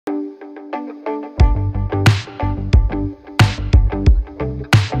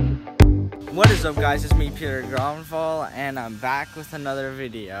What is up, guys? It's me, Peter Gronvall, and I'm back with another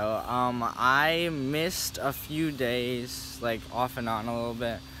video. I missed a few days, like off and on a little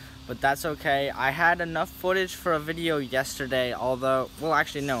bit, but that's okay. I had enough footage for a video yesterday, although, well,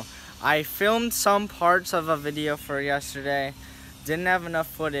 actually no. I filmed some parts of a video for yesterday, didn't have enough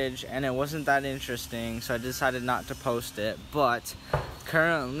footage, and it wasn't that interesting, so I decided not to post it. But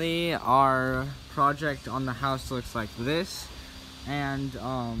currently, our project on the house looks like this, and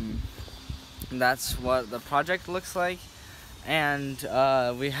that's what the project looks like. And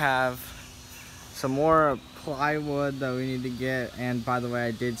we have some more plywood that we need to get, and by the way,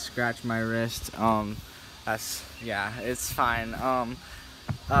 I did scratch my wrist. Yeah, it's fine.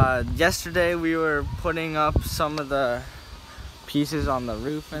 Yesterday we were putting up some of the pieces on the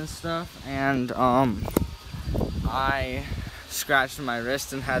roof and stuff, and I scratched my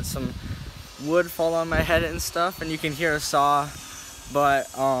wrist and had some wood fall on my head and stuff, and you can hear a saw, but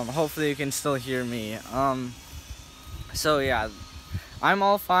hopefully you can still hear me. So yeah, I'm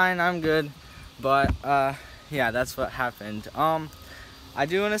all fine, I'm good, but yeah, that's what happened. I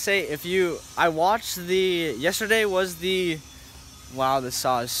do want to say, yesterday was the, wow, the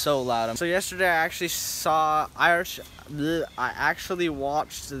saw is so loud. So yesterday I actually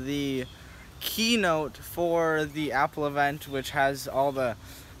watched the keynote for the Apple event, which has all the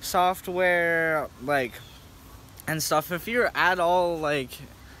software, like, and stuff. If you're at all like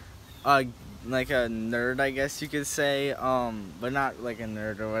a nerd, I guess you could say, but not like a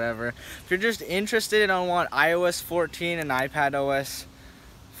nerd or whatever. If you're just interested on what iOS 14 and iPad OS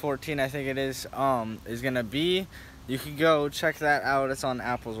 14, I think it is gonna be, you could go check that out. It's on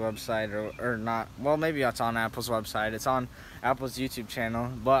Apple's website, or not. Well, maybe it's on Apple's website. It's on Apple's YouTube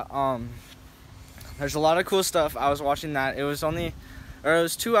channel. But there's a lot of cool stuff. I was watching that. It was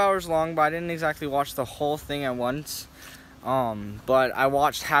 2 hours long, but I didn't exactly watch the whole thing at once. But I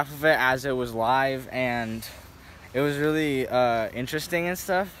watched half of it as it was live, and it was really interesting and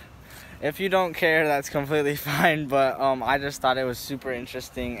stuff. If you don't care, that's completely fine. But I just thought it was super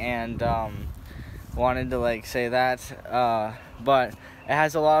interesting, and wanted to like say that. But it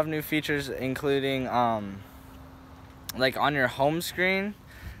has a lot of new features, including like on your home screen.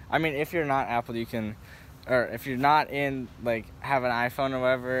 I mean, if you're not Apple, you can, or if you're not have an iPhone or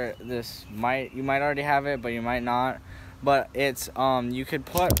whatever, you might already have it, but you might not. But it's you could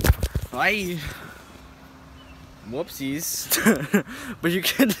put whoopsies. But you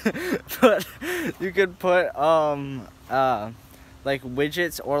could put like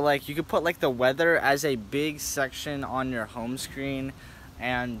widgets, or like you could put like the weather as a big section on your home screen,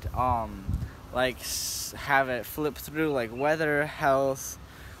 and like have it flip through like weather, health,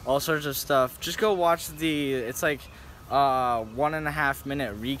 all sorts of stuff. Just go watch it's like 1.5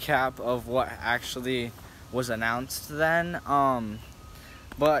 minute recap of what actually was announced then.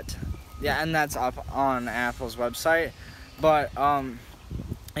 But yeah, and that's up on Apple's website. But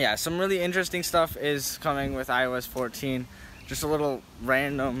yeah, some really interesting stuff is coming with iOS 14. Just a little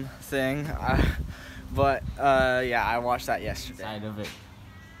random thing, but yeah, I watched that yesterday. Side of it.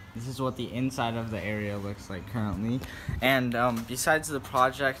 This is what the inside of the area looks like currently, and besides the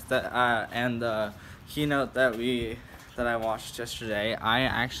project and the keynote that I watched yesterday, I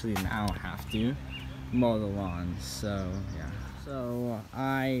actually now have to mow the lawn. So yeah, so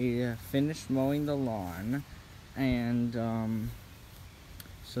I finished mowing the lawn, and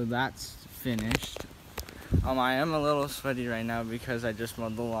so that's finished. I am a little sweaty right now because I just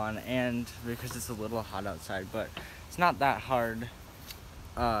mowed the lawn, and because it's a little hot outside, but it's not that hard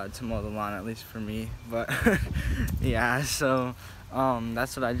to mow the lawn, at least for me. But yeah, so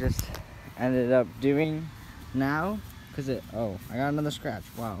that's what I just ended up doing now, because I got another scratch.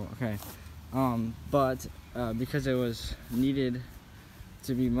 Wow, okay. But because it was needed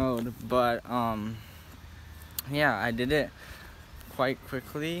to be mowed, but yeah, I did it quite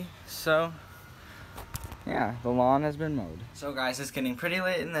quickly, so yeah, the lawn has been mowed. So guys, it's getting pretty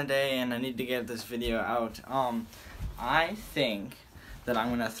late in the day, and I need to get this video out. I think that I'm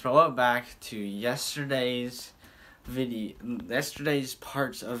gonna throw it back to yesterday's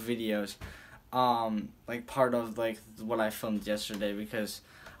parts of videos, like part of like what I filmed yesterday, because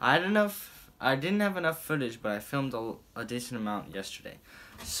I didn't have enough footage, but I filmed a decent amount yesterday.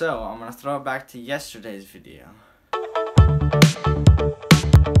 So I'm gonna throw it back to yesterday's video.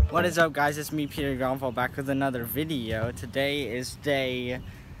 What is up, guys? It's me, Peter Gronvall, back with another video. Today is day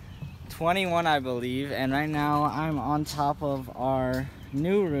 21, I believe, and right now I'm on top of our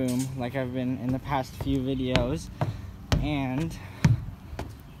new room, like I've been in the past few videos, and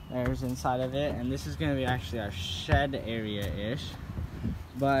there's inside of it, and this is going to be actually our shed area-ish.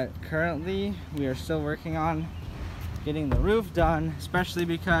 But currently, we are still working on getting the roof done, especially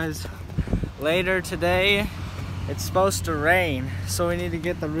because later today it's supposed to rain, so we need to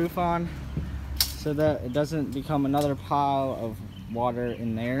get the roof on so that it doesn't become another pile of water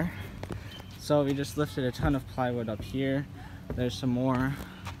in there. So we just lifted a ton of plywood up here. There's some more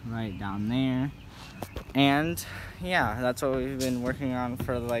right down there. And yeah, that's what we've been working on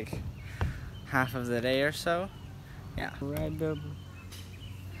for like half of the day or so. Yeah.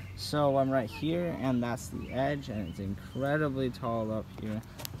 So I'm right here, and that's the edge, and it's incredibly tall up here.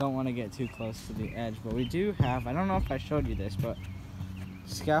 Don't want to get too close to the edge, but we do have, I don't know if I showed you this, but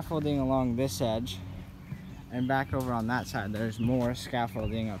scaffolding along this edge, and back over on that side there's more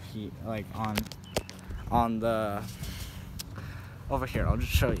scaffolding up here, like on the over here. I'll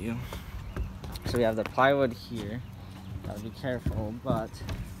just show you. So we have the plywood here, gotta be careful, but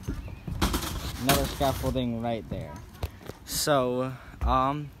another scaffolding right there. So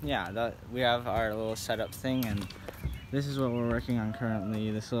yeah, we have our little setup thing, and this is what we're working on currently,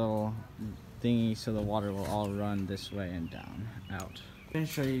 this little thingy, so the water will all run this way and down out. I'm gonna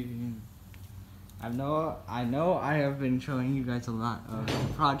show you. I know I have been showing you guys a lot of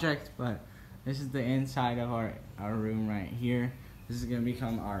the project, but this is the inside of our room right here. This is gonna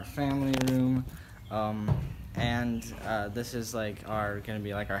become our family room, and this is like gonna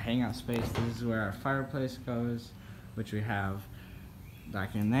be like our hangout space. This is where our fireplace goes, which we have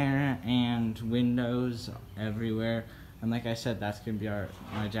back in there, and windows everywhere. And like I said, that's gonna be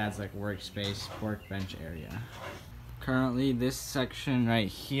my dad's like workspace, workbench area. Currently, this section right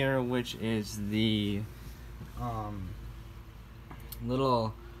here, which is the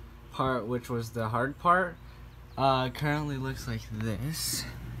little part, which was the hard part, currently looks like this.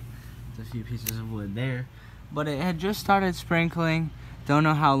 There's a few pieces of wood there, but it had just started sprinkling. Don't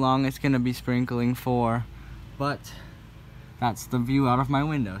know how long it's gonna be sprinkling for, but that's the view out of my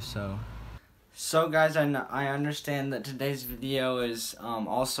window. So guys, I understand that today's video is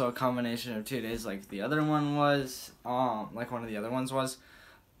also a combination of 2 days, like the other one was, like one of the other ones was,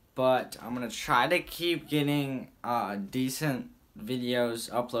 but I'm gonna try to keep getting decent videos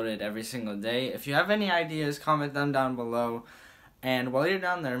uploaded every single day. If you have any ideas, comment them down below, and while you're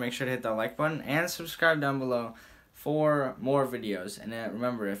down there, make sure to hit that like button and subscribe down below for more videos. And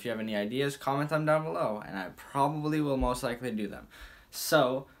remember, if you have any ideas, comment them down below, and I probably will most likely do them.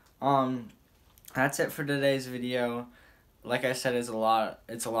 So that's it for today's video. Like I said, it's a lot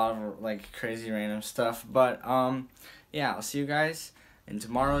of like crazy random stuff, but yeah, I'll see you guys in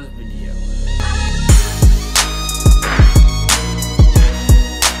tomorrow's video.